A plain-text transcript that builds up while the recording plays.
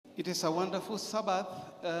It is a wonderful Sabbath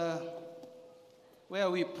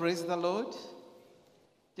where we praise the Lord.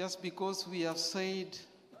 Just because we have said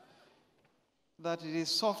that it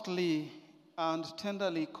is softly and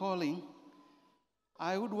tenderly calling,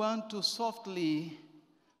 I would want to softly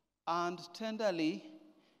and tenderly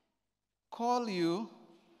call you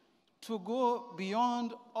to go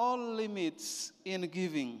beyond all limits in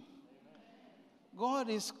giving. God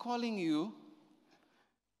is calling you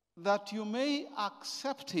that you may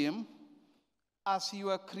accept him as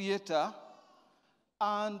your creator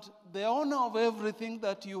and the owner of everything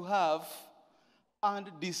that you have,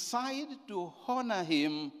 and decide to honor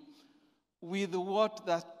him with what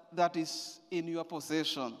that is in your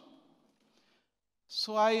possession.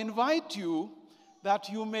 So I invite you that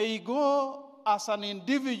you may go as an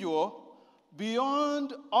individual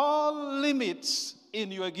beyond all limits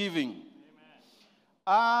in your giving.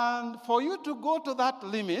 And for you to go to that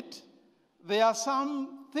limit, there are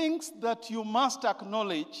some things that you must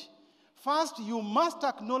acknowledge. First, you must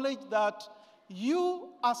acknowledge that you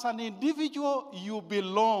as an individual, you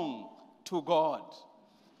belong to God.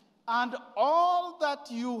 And all that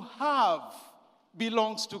you have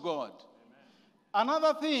belongs to God. Amen.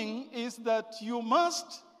 Another thing is that you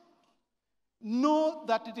must know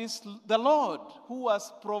that it is the Lord who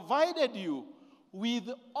has provided you with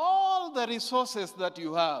all the resources that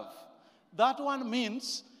you have. That one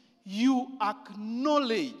means you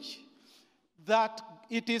acknowledge that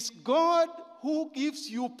it is God who gives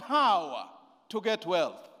you power to get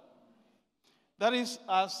wealth. That is,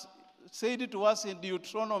 as said to us in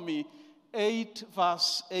Deuteronomy 8,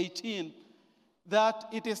 verse 18, that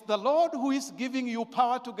it is the Lord who is giving you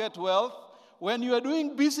power to get wealth. When you are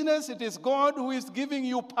doing business, it is God who is giving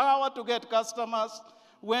you power to get customers.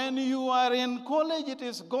 When you are in college, it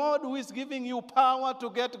is God who is giving you power to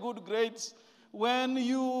get good grades. When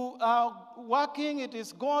you are working, it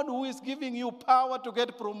is God who is giving you power to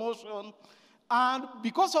get promotion. And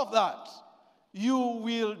because of that, you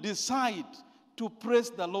will decide to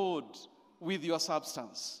praise the Lord with your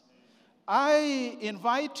substance. I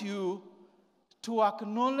invite you to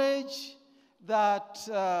acknowledge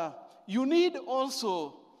that you need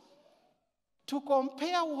also to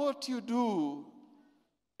compare what you do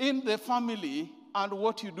in the family and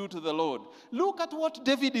what you do to the Lord. Look at what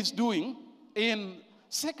David is doing in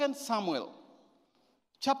 2 Samuel,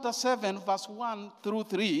 chapter 7, verse 1 through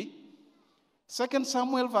 3. 2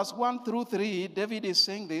 Samuel, verse 1 through 3, David is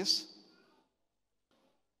saying this.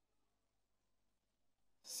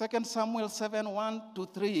 2 Samuel 7, 1 to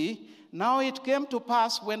 3. Now it came to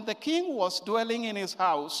pass when the king was dwelling in his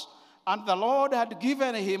house, and the Lord had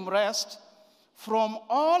given him rest from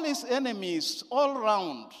all his enemies all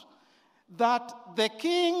round, that the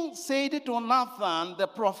king said to Nathan the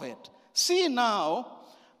prophet, "See now,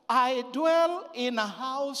 I dwell in a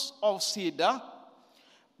house of cedar,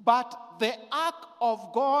 but the ark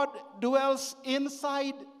of God dwells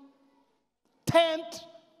inside tent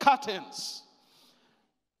curtains."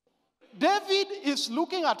 David is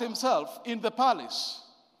looking at himself in the palace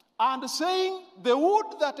and saying, the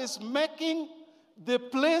wood that is making the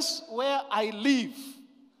place where I live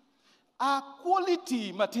are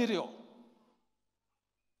quality material.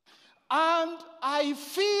 And I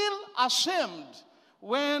feel ashamed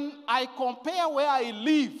when I compare where I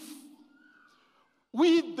live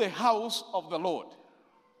with the house of the Lord.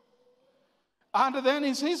 And then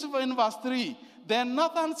he says in verse 3, then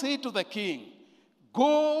Nathan said to the king,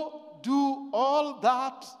 "Go do all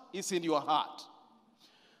that is in your heart."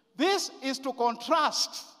 This is to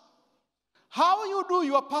contrast how you do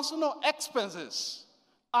your personal expenses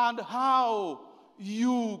and how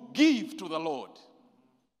you give to the Lord.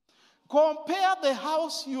 Compare the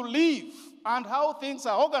house you live and how things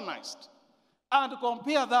are organized, and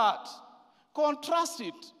compare that. Contrast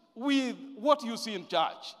it with what you see in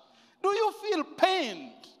church. Do you feel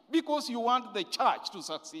pained because you want the church to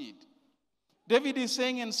succeed? David is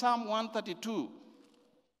saying in Psalm 132,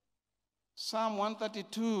 Psalm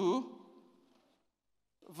 132,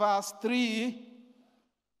 verse 3,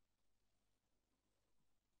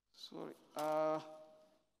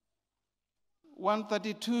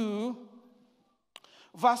 132,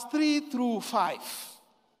 verse 3 through 5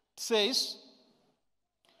 says,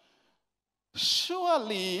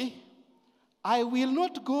 "Surely I will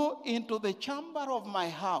not go into the chamber of my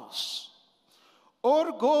house,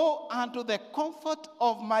 or go unto the comfort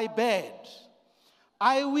of my bed.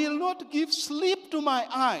 I will not give sleep to my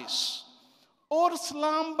eyes, or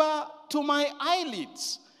slumber to my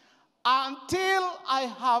eyelids, until I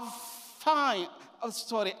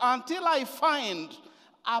find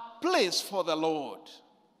a place for the Lord,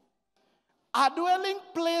 a dwelling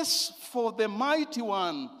place for the mighty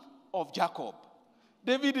one of Jacob.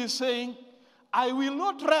 David is saying, I will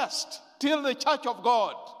not rest till the church of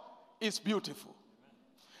God is beautiful.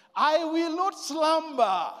 I will not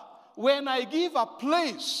slumber when I give a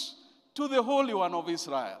place to the Holy One of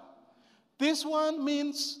Israel. This one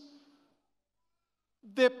means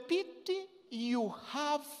the pity you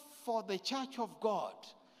have for the church of God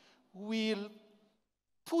will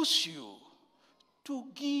push you to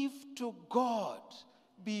give to God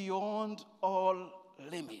beyond all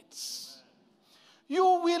limits. You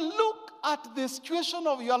will look at the situation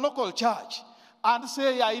of your local church and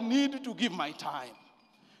say, I need to give my time.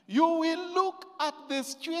 You will look at the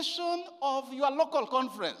situation of your local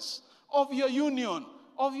conference, of your union,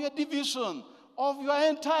 of your division, of your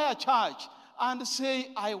entire church, and say,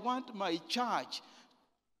 I want my church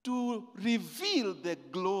to reveal the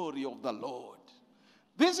glory of the Lord.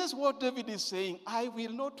 This is what David is saying. I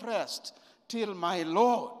will not rest till my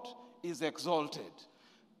Lord is exalted.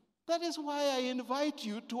 That is why I invite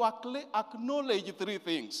you to acknowledge three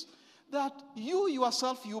things. That you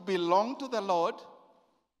yourself, you belong to the Lord.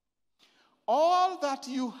 All that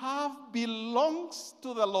you have belongs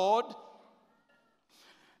to the Lord.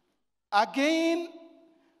 Again,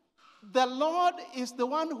 the Lord is the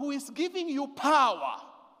one who is giving you power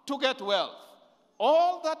to get wealth.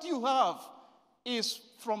 All that you have is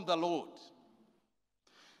from the Lord.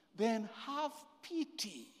 Then have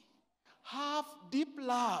pity, have deep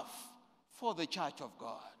love for the church of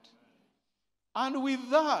God. And with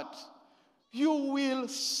that, you will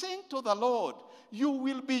sing to the Lord. You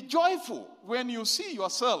will be joyful when you see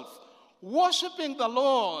yourself worshiping the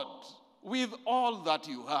Lord with all that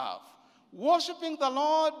you have. Worshiping the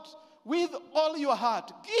Lord with all your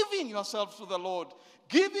heart, giving yourself to the Lord,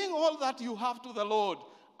 giving all that you have to the Lord,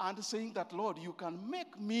 and saying that, Lord, you can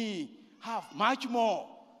make me have much more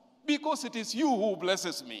because it is you who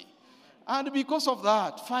blesses me. And because of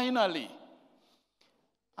that, finally,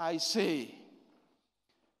 I say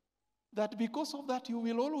that because of that, you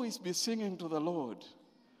will always be singing to the Lord,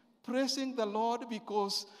 praising the Lord,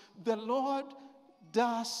 because the Lord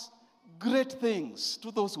does great things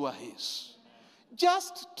to those who are his.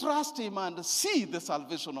 Just trust him and see the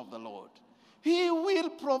salvation of the Lord. He will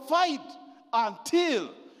provide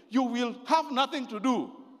until you will have nothing to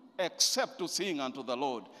do except to sing unto the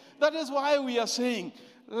Lord. That is why we are saying,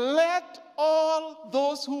 let all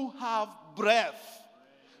those who have breath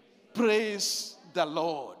praise the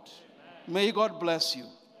Lord. May God bless you.